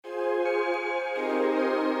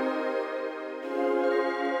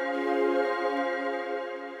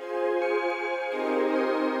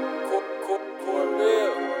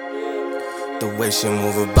The way she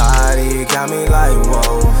move her body got me like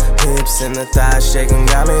whoa. Hips and the thighs shaking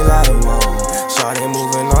got me like whoa. Shawty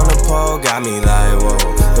moving on the pole got me like whoa.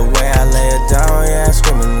 The way I lay it down, yeah,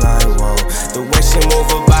 screaming like whoa. The way she move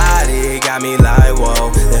her body got me like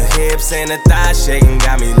whoa. The hips and the thighs shaking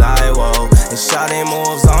got me like whoa. And shawty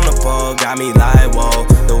moves on the pole got me like whoa.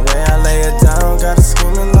 The way I lay it down got her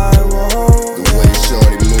screaming like whoa. The way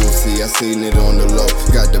shorty moves, see I seen it on the low.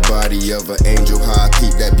 Got the body of an angel, how I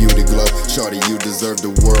keep that beauty glow. Shorty, you deserve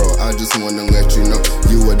the world, I just wanna let you know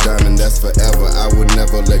you a diamond, that's forever, I would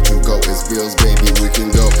never let you go. It's BILLZ, baby, we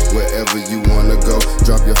can go wherever you wanna go.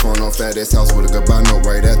 Drop your phone off at his house with a goodbye note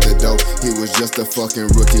right at the door. He was just a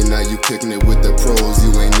fucking rookie, now you kicking it with the pros.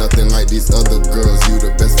 You ain't nothing like these other girls, you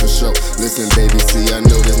the best for sure. Listen baby, see I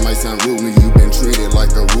know this might sound rude when you been treated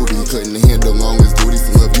like a ruby. He couldn't handle long as duty,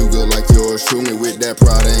 so love you good like you're a shooting. With that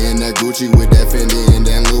Prada and that Gucci, with that Fendi and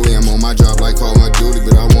that Louis. I'm on my job like Call of Duty,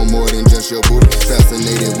 but I want more than just your booty.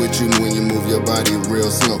 Fascinated with you when you move your body real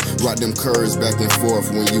slow. Rock them curves back and forth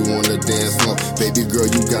when you wanna dance slow. Baby girl,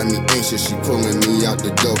 you got me anxious, she pulling me out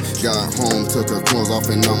the door. Got home, took her clothes off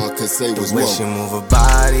and all I could say was whoa. The way she move her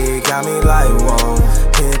body got me like whoa.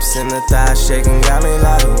 Hips and the thighs shaking got me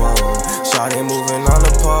like whoa. Shawty moving on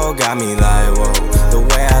the pole got me like whoa. The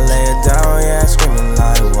way I lay it down, yeah, screaming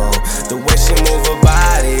like whoa. The way she move her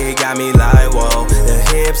body got me like whoa. The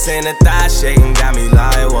hips and the thighs shaking got me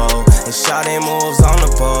like whoa. And shawty moves on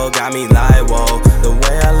the pole got me like whoa. The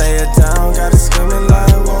way I lay it down got her screaming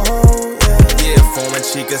like whoa. Yeah, foreign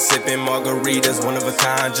chica sipping margaritas, one of a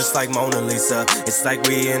kind, just like Mona Lisa. It's like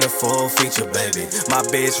we in a full feature, baby. My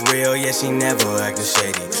bitch real, yeah, she never acted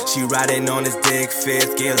shady. She riding on this dick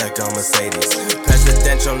fifth gear like a Mercedes.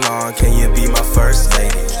 Presidential lawn, can you be my first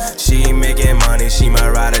lady? She making money, she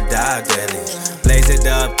might ride or die daily. Blaze it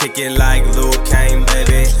up, kick it like Luke Kane,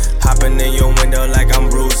 baby. Hopping in your window like I'm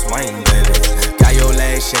Bruce Wayne, baby. Got your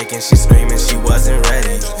legs shaking, she screaming, she wasn't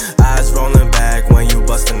ready. Eyes rolling back when you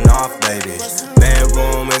busting off, baby.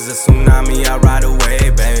 Bedroom is a tsunami, I ride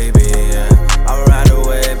away, baby. Yeah, I ride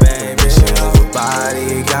away, baby. She move her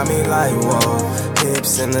body, got me like whoa.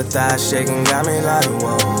 Hips and the thighs shaking, got me like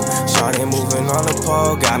whoa. Shawty moving on the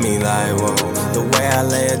pole, got me like whoa. The way I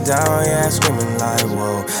lay it down, yeah, screaming like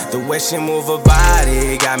whoa. The way she move her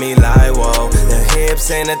body, got me like whoa. The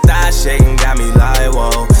hips and the thighs shaking, got me like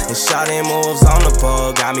whoa. And shawty moves on the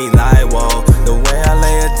pole, got me like whoa. The way I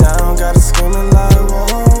lay it down, got her